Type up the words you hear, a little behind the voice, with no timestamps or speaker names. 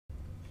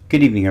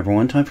Good evening,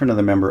 everyone. Time for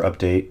another member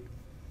update.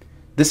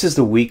 This is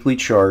the weekly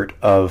chart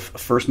of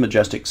First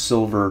Majestic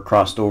Silver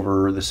crossed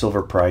over the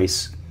silver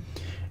price.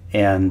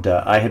 And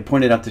I had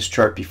pointed out this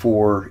chart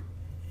before,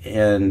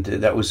 and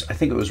that was, I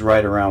think it was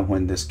right around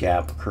when this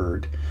gap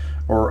occurred.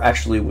 Or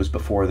actually it was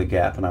before the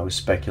gap, and I was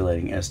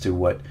speculating as to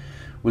what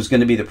was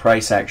going to be the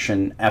price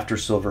action after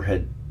silver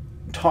had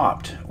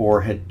topped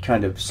or had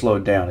kind of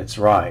slowed down its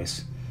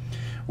rise.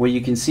 Well,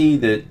 you can see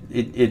that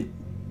it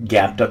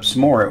gapped up some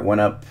more. It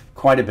went up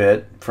quite a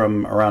bit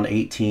from around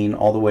 18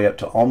 all the way up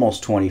to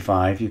almost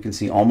 25. You can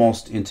see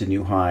almost into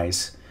new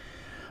highs.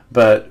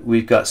 But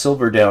we've got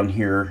silver down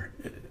here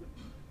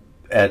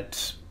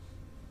at,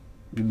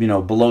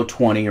 below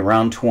 20,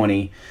 around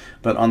 20.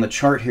 But on the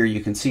chart here, you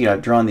can see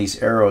I've drawn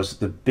these arrows,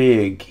 the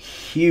big,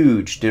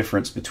 huge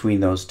difference between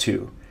those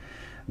two.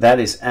 That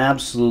is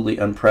absolutely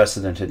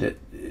unprecedented.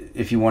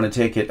 If you want to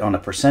take it on a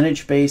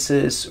percentage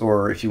basis,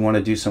 or if you want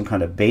to do some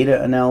kind of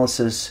beta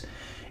analysis,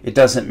 it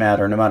doesn't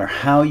matter. No matter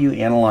how you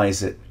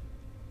analyze it,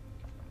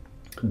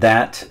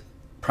 that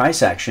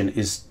price action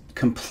is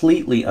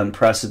completely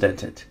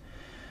unprecedented.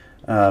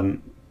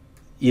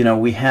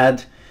 We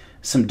had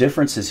some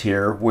differences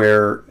here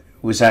where it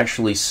was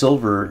actually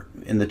silver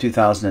in the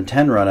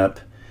 2010 run-up.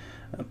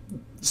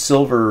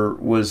 Silver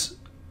was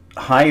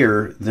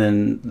higher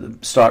than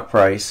the stock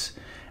price,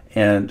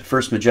 and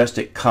First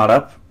Majestic caught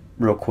up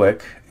real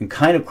quick and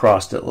kind of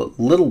crossed it a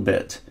little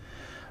bit.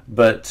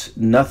 But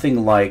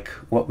nothing like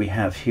what we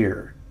have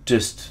here.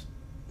 Just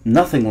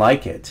nothing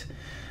like it.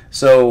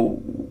 So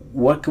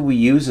what could we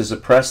use as a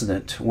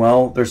precedent?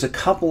 Well, there's a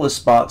couple of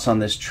spots on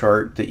this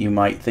chart that you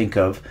might think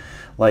of.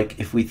 Like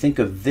if we think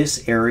of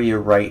this area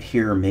right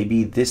here,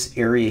 maybe this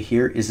area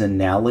here is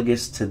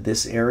analogous to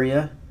this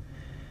area.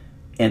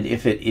 And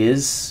if it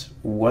is,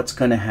 what's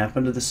going to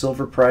happen to the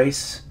silver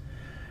price?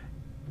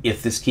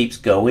 If this keeps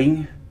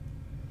going,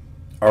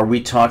 are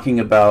we talking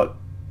about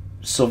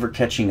silver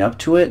catching up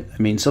to it?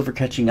 I mean, silver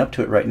catching up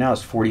to it right now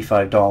is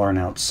 $45 an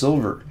ounce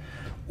silver.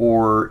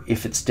 Or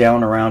if it's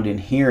down around in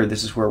here,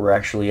 this is where we're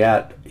actually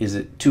at. Is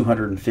it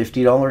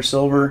 $250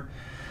 silver?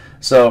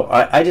 So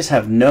I just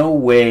have no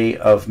way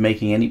of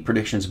making any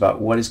predictions about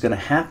what is going to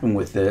happen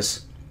with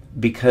this,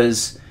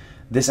 because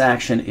this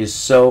action is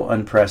so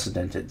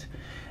unprecedented.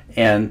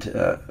 And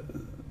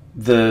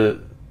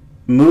the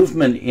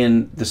movement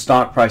in the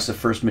stock price of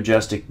First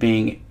Majestic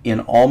being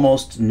in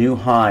almost new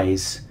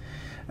highs,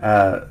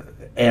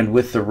 and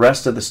with the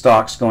rest of the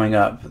stocks going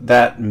up,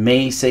 that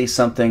may say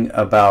something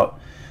about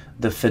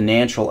the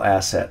financial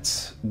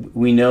assets.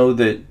 We know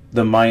that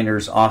the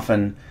miners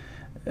often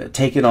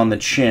take it on the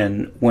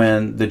chin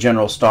when the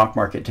general stock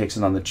market takes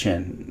it on the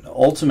chin.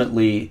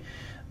 Ultimately,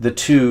 the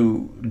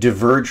two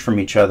diverge from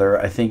each other.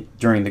 I think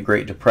during the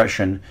Great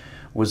Depression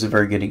was a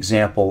very good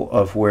example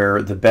of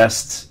where the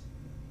best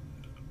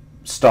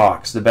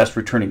stocks, the best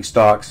returning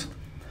stocks,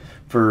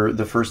 for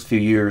the first few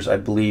years, I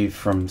believe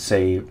from,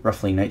 say,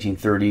 roughly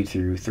 1930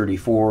 through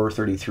 34,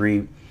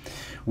 33,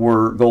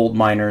 were gold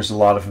miners. A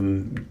lot of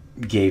them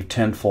gave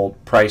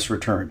tenfold price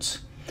returns.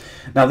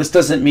 Now, this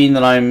doesn't mean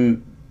that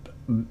I'm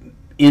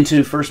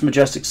into First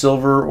Majestic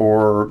Silver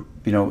or,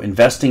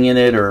 investing in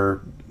it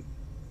or,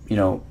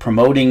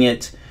 promoting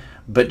it,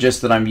 but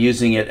just that I'm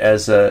using it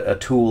as a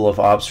tool of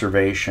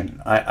observation.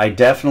 I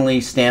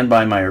definitely stand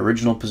by my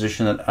original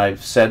position that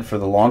I've said for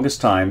the longest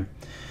time,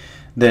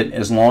 that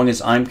as long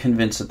as I'm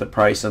convinced that the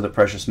price of the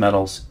precious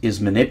metals is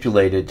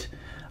manipulated,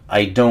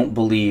 I don't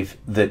believe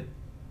that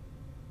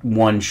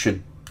one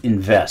should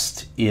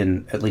invest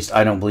in, at least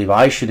I don't believe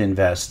I should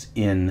invest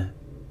in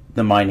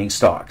the mining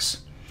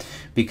stocks,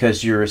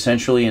 because you're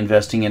essentially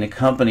investing in a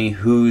company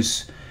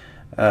whose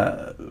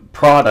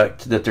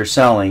product that they're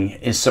selling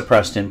is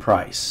suppressed in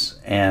price,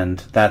 and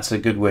that's a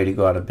good way to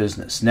go out of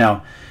business.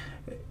 Now,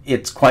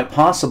 it's quite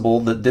possible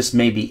that this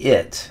may be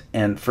it,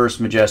 and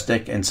First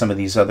Majestic and some of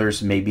these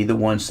others may be the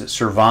ones that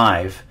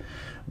survive,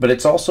 but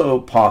it's also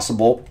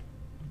possible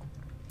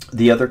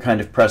the other kind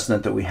of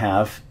precedent that we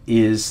have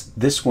is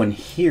this one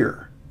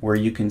here, where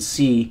you can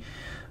see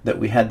that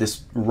we had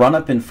this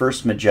run-up in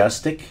First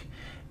Majestic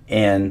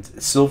and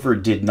silver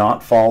did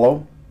not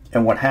follow,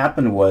 and what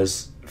happened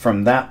was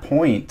from that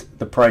point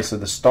the price of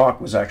the stock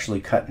was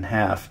actually cut in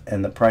half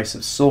and the price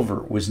of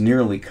silver was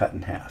nearly cut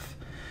in half.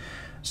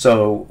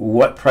 So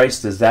what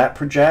price does that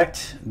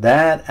project?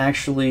 That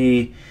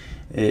actually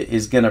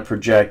is going to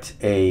project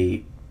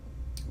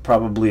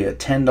probably a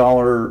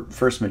 $10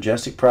 First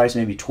Majestic price,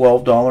 maybe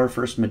 $12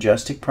 First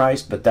Majestic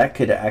price, but that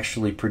could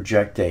actually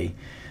project a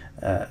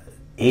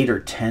 $8 or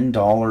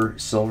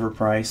 $10 silver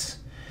price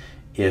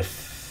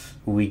if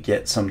we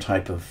get some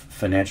type of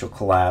financial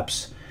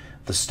collapse,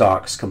 the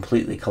stocks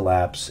completely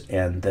collapse,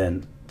 and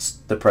then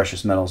the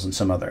precious metals and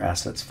some other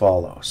assets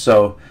follow.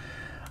 So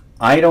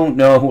I don't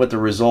know what the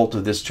result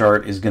of this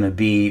chart is going to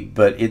be,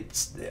 but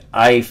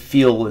I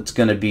feel it's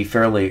going to be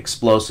fairly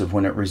explosive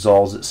when it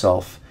resolves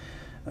itself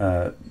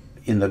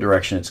in the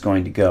direction it's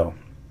going to go.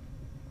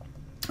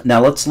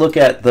 Now let's look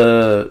at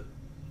the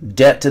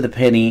debt to the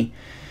penny.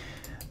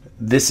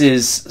 This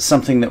is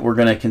something that we're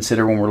going to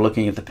consider when we're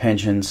looking at the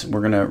pensions.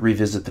 We're going to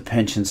revisit the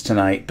pensions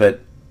tonight,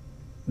 but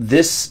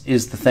this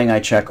is the thing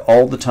I check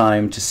all the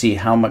time to see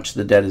how much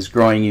the debt is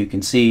growing. You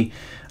can see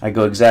I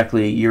go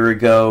exactly a year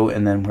ago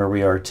and then where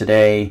we are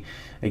today.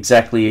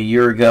 Exactly a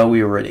year ago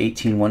we were at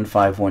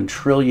 18,151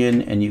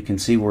 trillion, and you can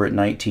see we're at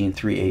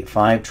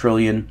 19,385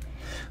 trillion.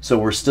 So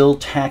we're still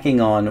tacking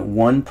on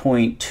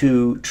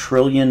 $1.2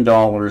 trillion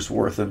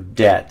worth of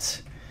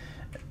debt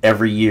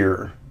every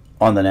year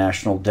on the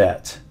national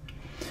debt.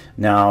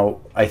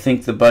 Now, I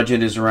think the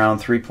budget is around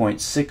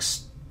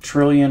 3.6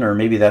 trillion, or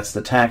maybe that's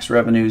the tax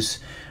revenues,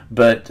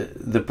 but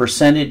the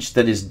percentage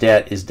that is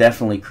debt is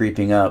definitely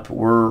creeping up.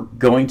 We're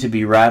going to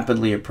be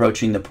rapidly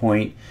approaching the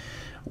point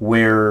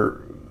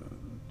where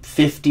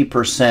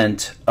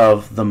 50%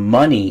 of the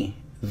money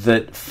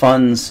that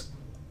funds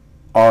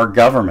our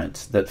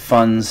government, that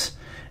funds,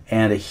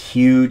 and a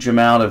huge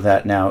amount of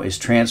that now is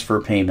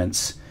transfer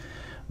payments,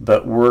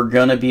 but we're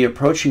going to be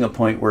approaching a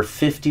point where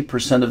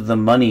 50% of the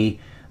money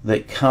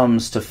that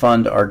comes to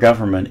fund our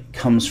government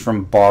comes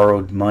from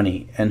borrowed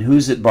money. And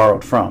who's it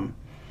borrowed from?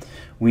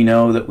 We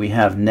know that we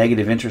have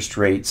negative interest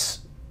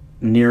rates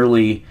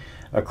nearly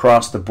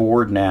across the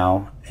board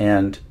now,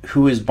 and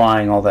who is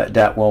buying all that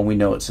debt? Well, we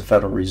know it's the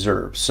Federal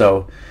Reserve.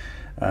 So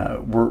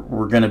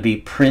we're going to be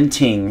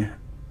printing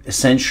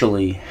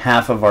essentially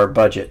half of our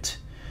budget,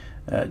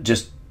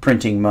 just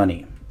printing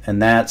money.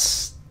 And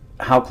that's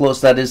how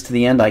close that is to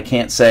the end, I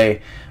can't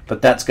say,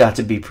 but that's got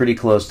to be pretty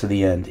close to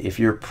the end. If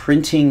you're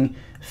printing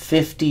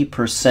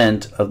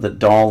 50% of the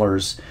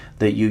dollars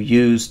that you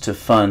use to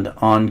fund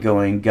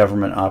ongoing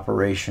government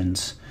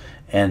operations,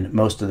 and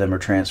most of them are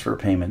transfer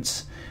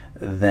payments,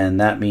 then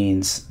that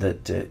means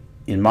that,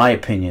 in my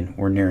opinion,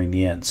 we're nearing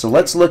the end. So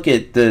let's look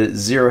at the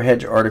Zero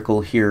Hedge article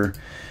here.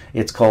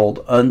 It's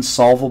called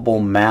Unsolvable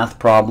Math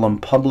Problem.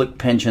 Public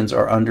pensions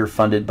are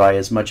underfunded by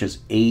as much as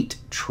 $8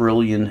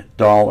 trillion.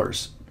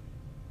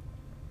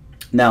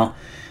 Now,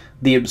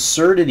 the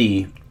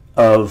absurdity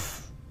of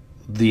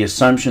the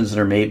assumptions that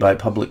are made by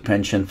public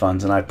pension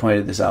funds, and I've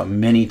pointed this out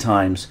many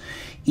times,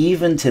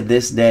 even to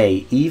this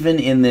day, even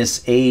in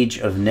this age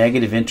of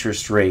negative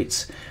interest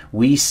rates,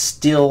 we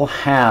still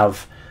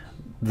have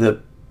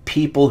the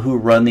people who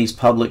run these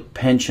public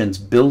pensions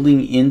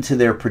building into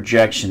their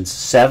projections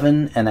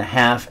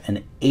 7.5%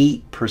 and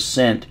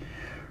 8%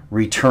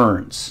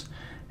 returns.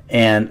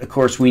 And of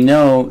course, we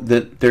know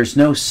that there's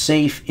no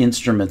safe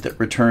instrument that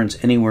returns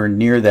anywhere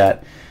near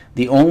that.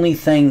 The only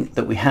thing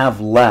that we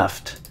have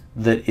left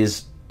that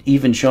is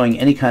even showing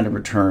any kind of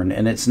return,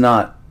 and it's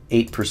not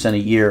 8% a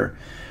year,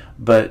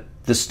 but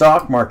the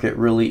stock market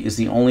really is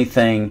the only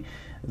thing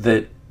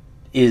that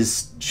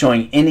is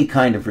showing any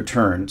kind of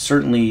return.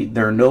 Certainly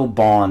there are no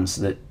bonds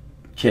that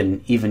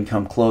can even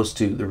come close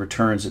to the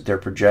returns that they're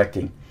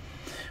projecting.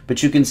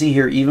 But you can see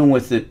here, even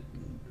with the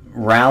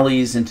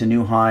rallies into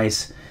new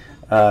highs,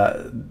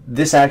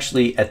 this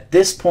actually, at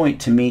this point,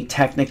 to me,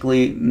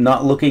 technically,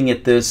 not looking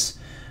at this,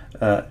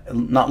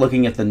 not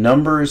looking at the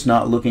numbers,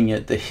 not looking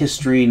at the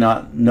history,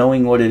 not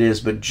knowing what it is,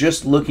 but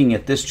just looking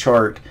at this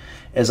chart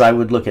as I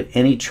would look at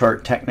any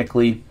chart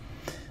technically,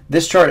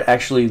 this chart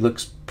actually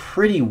looks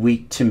pretty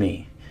weak to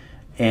me.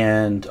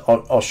 And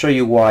I'll show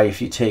you why.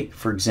 If you take,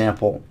 for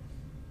example,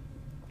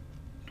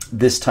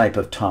 this type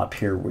of top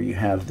here, where you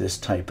have this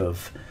type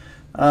of,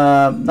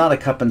 not a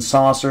cup and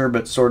saucer,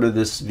 but sort of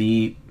this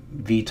V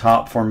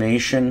top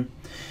formation,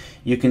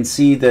 you can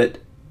see that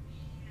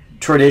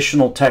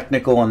traditional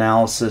technical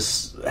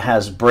analysis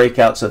has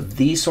breakouts of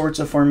these sorts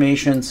of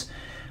formations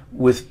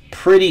with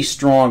pretty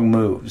strong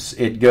moves.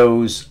 It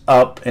goes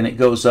up, and it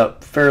goes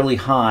up fairly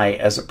high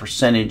as a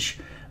percentage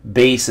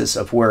basis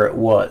of where it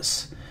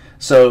was.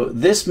 So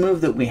this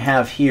move that we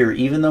have here,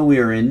 even though we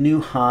are in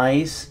new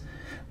highs,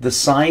 the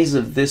size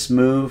of this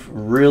move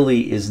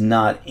really is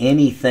not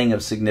anything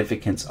of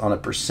significance on a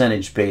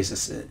percentage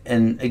basis.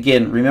 And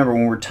again, remember,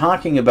 when we're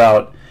talking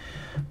about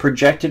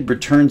projected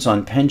returns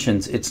on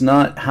pensions, it's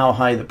not how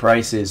high the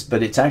price is,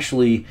 but it's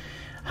actually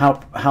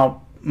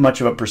how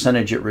much of a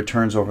percentage it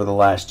returns over the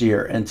last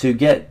year. And to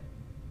get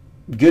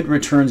good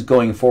returns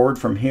going forward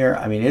from here,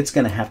 I mean, it's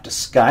going to have to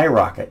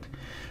skyrocket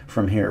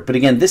from here. But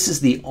again, this is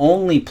the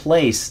only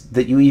place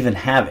that you even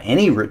have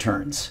any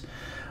returns,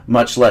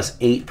 much less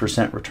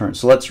 8% returns.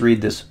 So let's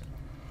read this.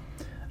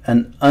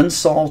 An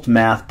unsolved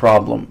math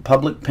problem.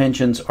 Public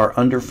pensions are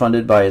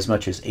underfunded by as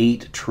much as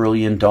 $8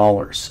 trillion.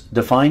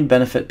 Defined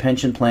benefit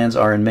pension plans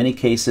are in many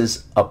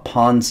cases a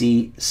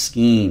Ponzi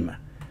scheme.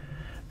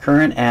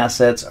 Current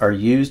assets are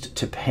used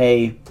to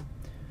pay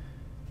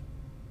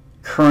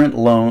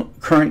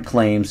current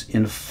claims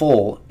in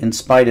full in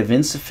spite of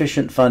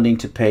insufficient funding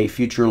to pay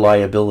future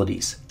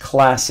liabilities.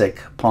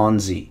 Classic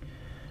Ponzi.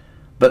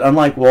 But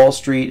unlike Wall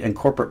Street and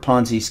corporate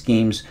Ponzi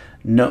schemes,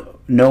 no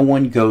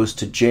one goes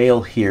to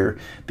jail here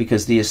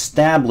because the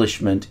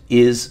establishment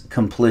is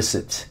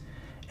complicit.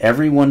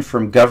 Everyone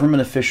from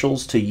government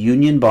officials to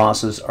union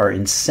bosses are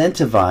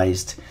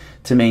incentivized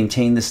to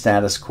maintain the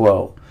status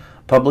quo.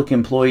 Public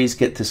employees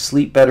get to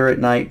sleep better at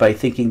night by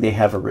thinking they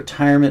have a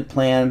retirement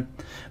plan,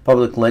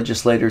 Public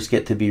legislators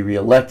get to be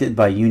reelected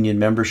by union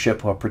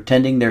membership while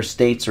pretending their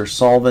states are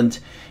solvent,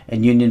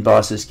 and union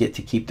bosses get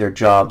to keep their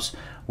jobs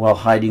while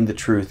hiding the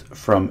truth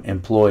from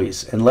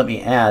employees. And let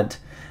me add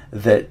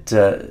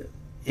that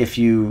if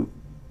you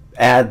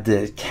add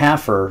the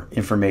CAFR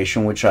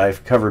information, which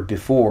I've covered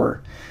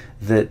before,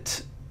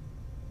 that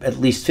at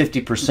least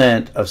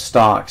 50% of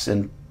stocks,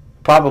 and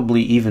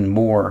probably even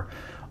more,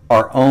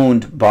 are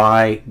owned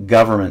by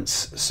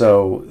governments.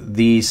 So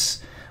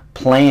these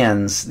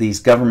plans,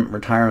 these government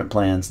retirement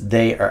plans,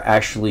 they are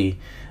actually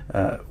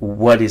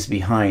what is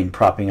behind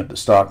propping up the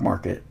stock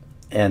market,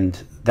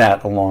 and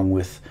that along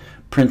with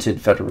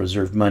printed Federal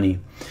Reserve money.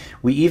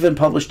 We even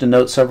published a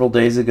note several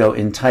days ago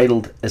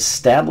entitled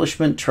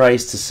 "Establishment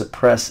Tries to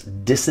Suppress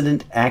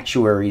Dissident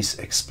Actuaries'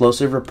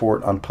 Explosive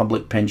Report on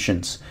Public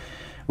Pensions,"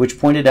 which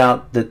pointed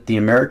out that the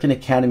American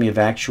Academy of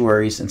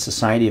Actuaries and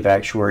Society of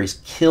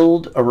Actuaries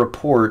killed a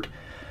report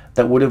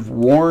that would have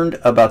warned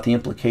about the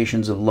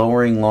implications of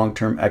lowering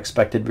long-term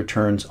expected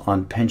returns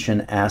on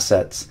pension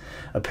assets.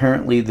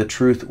 Apparently, the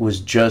truth was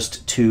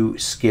just too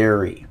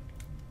scary.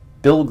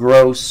 Bill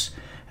Gross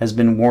has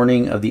been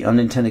warning of the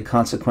unintended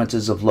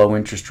consequences of low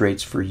interest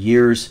rates for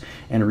years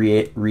and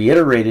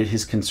reiterated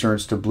his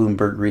concerns to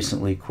Bloomberg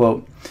recently.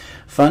 Quote,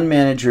 "Fund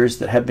managers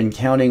that have been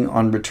counting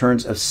on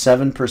returns of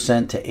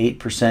 7% to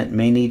 8%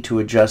 may need to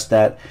adjust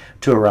that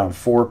to around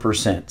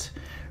 4%.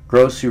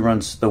 Gross, who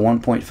runs the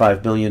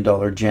 $1.5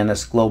 billion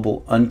Janus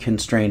Global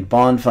Unconstrained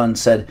Bond Fund,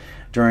 said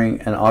during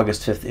an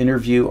August 5th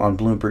interview on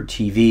Bloomberg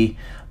TV,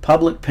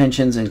 public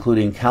pensions,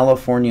 including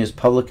California's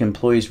Public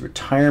Employees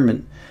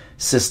Retirement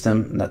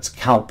System, that's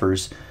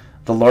CalPERS,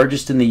 the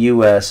largest in the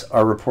U.S.,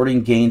 are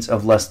reporting gains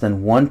of less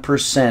than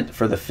 1%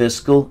 for the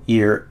fiscal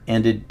year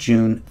ended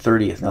June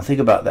 30th. Now think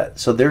about that.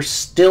 So they're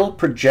still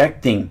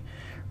projecting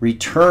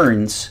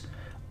returns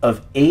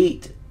of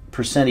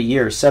 8% a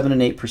year, 7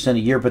 and 8% a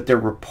year, but they're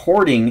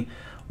reporting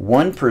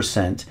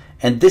 1%,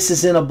 and this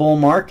is in a bull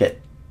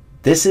market.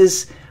 This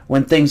is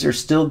when things are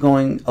still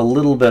going a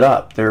little bit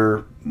up.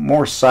 They're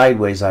more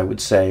sideways, I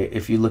would say,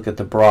 if you look at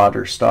the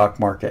broader stock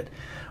market.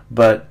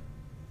 But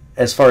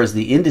as far as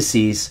the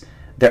indices,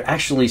 they're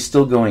actually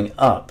still going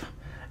up,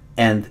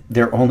 and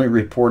they're only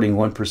reporting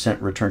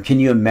 1% return. Can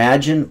you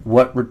imagine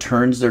what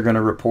returns they're going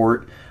to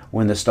report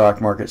when the stock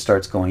market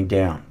starts going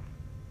down?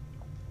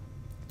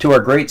 To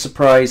our great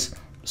surprise,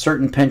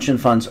 certain pension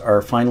funds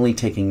are finally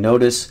taking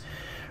notice.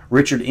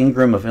 Richard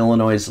Ingram of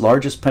Illinois'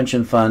 largest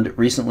pension fund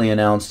recently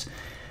announced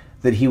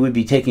that he would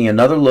be taking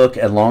another look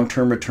at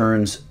long-term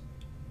return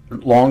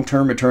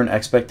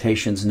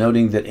expectations,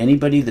 noting that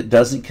anybody that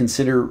doesn't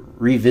consider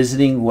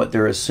revisiting what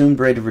their assumed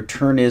rate of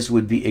return is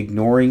would be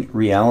ignoring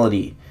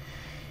reality.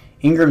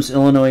 Ingram's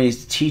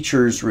Illinois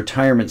teachers'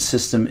 retirement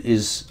system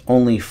is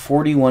only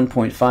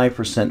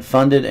 41.5%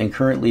 funded and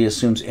currently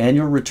assumes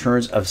annual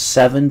returns of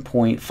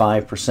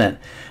 7.5%,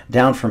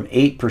 down from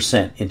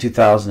 8% in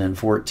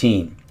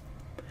 2014.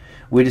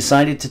 We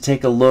decided to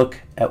take a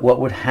look at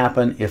what would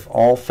happen if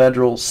all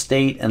federal,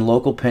 state, and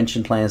local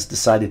pension plans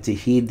decided to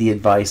heed the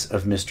advice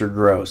of Mr.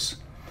 Gross.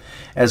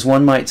 As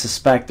one might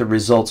suspect, the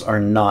results are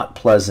not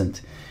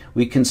pleasant.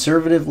 We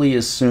conservatively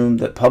assume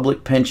that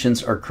public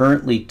pensions are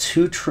currently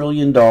 $2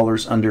 trillion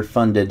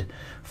underfunded,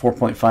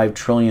 $4.5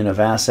 trillion of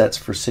assets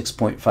for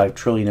 $6.5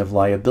 trillion of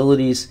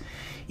liabilities,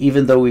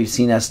 even though we've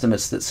seen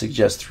estimates that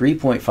suggest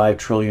 $3.5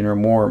 trillion or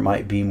more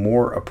might be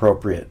more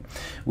appropriate.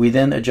 We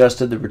then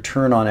adjusted the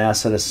return on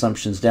asset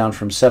assumptions down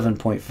from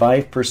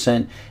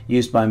 7.5%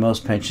 used by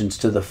most pensions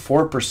to the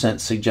 4%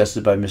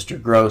 suggested by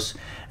Mr. Gross,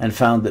 and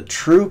found that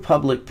true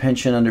public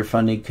pension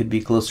underfunding could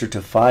be closer to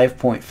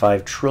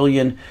 $5.5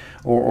 trillion,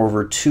 or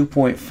over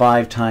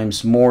 2.5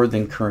 times more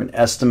than current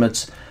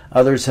estimates.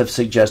 Others have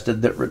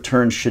suggested that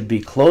returns should be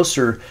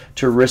closer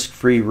to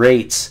risk-free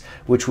rates,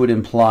 which would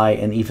imply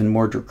an even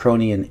more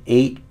draconian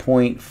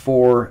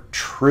 $8.4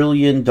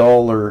 trillion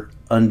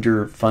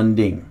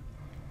underfunding.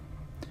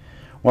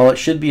 While it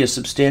should be a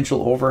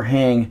substantial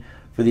overhang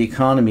for the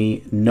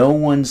economy, no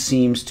one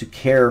seems to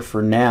care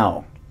for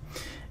now,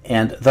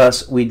 and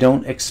thus we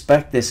don't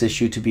expect this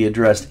issue to be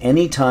addressed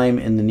anytime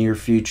in the near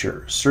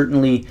future.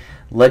 Certainly,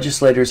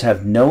 legislators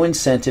have no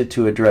incentive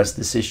to address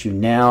this issue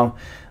now.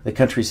 The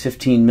country's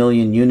 15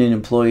 million union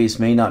employees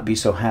may not be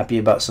so happy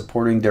about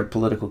supporting their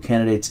political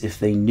candidates if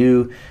they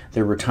knew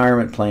their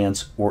retirement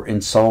plans were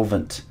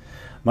insolvent.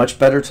 Much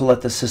better to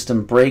let the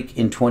system break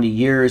in 20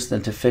 years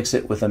than to fix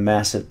it with a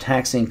massive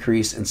tax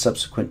increase and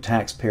subsequent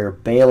taxpayer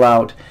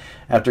bailout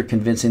after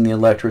convincing the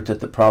electorate that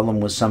the problem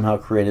was somehow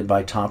created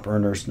by top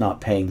earners not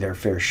paying their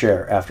fair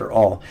share. After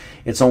all,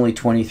 it's only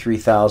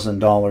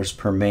 $23,000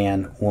 per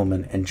man,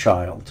 woman, and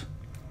child.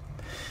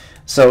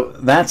 So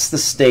that's the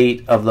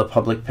state of the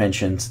public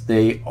pensions.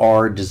 They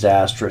are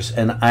disastrous,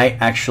 and I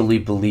actually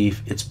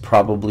believe it's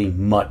probably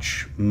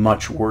much,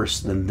 much worse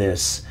than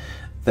this,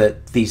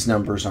 that these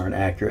numbers aren't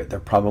accurate. They're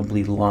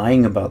probably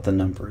lying about the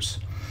numbers.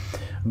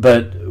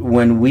 But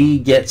when we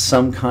get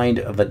some kind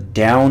of a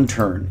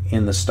downturn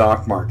in the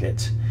stock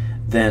market,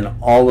 then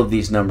all of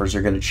these numbers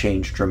are going to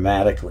change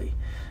dramatically.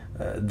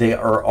 they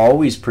are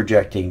always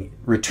projecting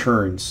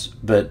returns,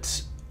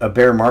 but a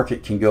bear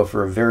market can go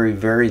for a very,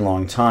 very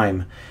long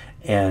time.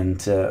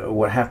 And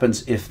what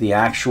happens if the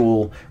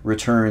actual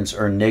returns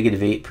are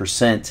negative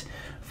 8%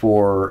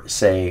 for,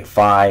 say,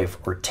 5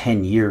 or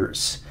 10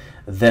 years?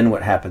 Then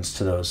what happens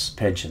to those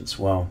pensions?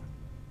 Well,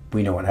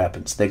 we know what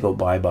happens. They go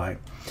bye-bye.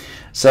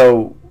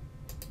 So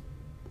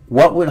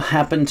what would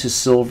happen to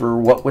silver?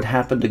 What would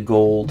happen to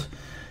gold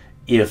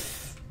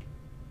if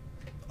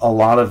a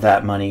lot of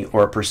that money,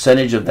 or a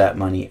percentage of that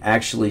money,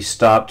 actually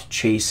stopped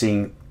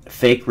chasing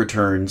fake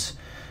returns,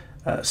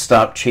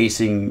 stopped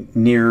chasing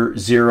near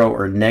zero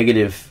or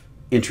negative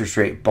interest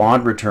rate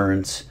bond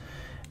returns,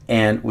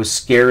 and was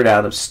scared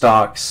out of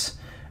stocks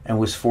and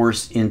was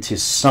forced into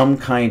some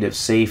kind of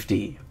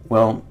safety?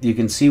 Well, you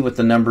can see what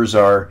the numbers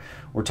are.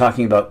 We're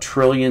talking about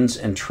trillions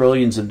and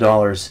trillions of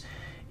dollars.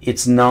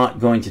 It's not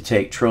going to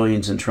take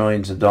trillions and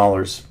trillions of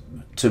dollars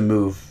to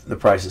move the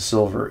price of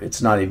silver.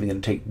 It's not even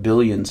going to take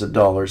billions of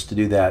dollars to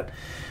do that.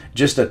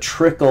 Just a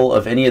trickle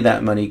of any of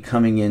that money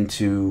coming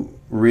into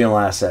real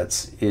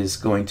assets is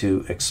going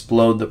to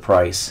explode the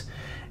price,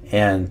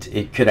 and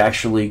it could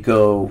actually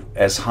go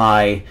as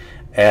high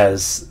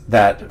as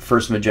that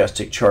First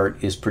Majestic chart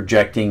is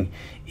projecting.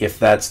 If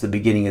that's the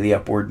beginning of the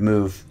upward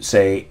move,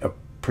 say a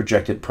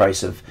projected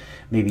price of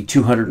maybe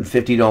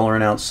 $250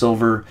 an ounce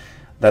silver,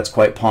 that's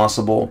quite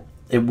possible.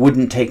 It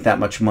wouldn't take that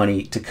much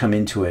money to come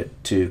into it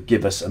to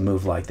give us a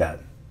move like that.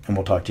 And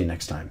we'll talk to you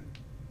next time.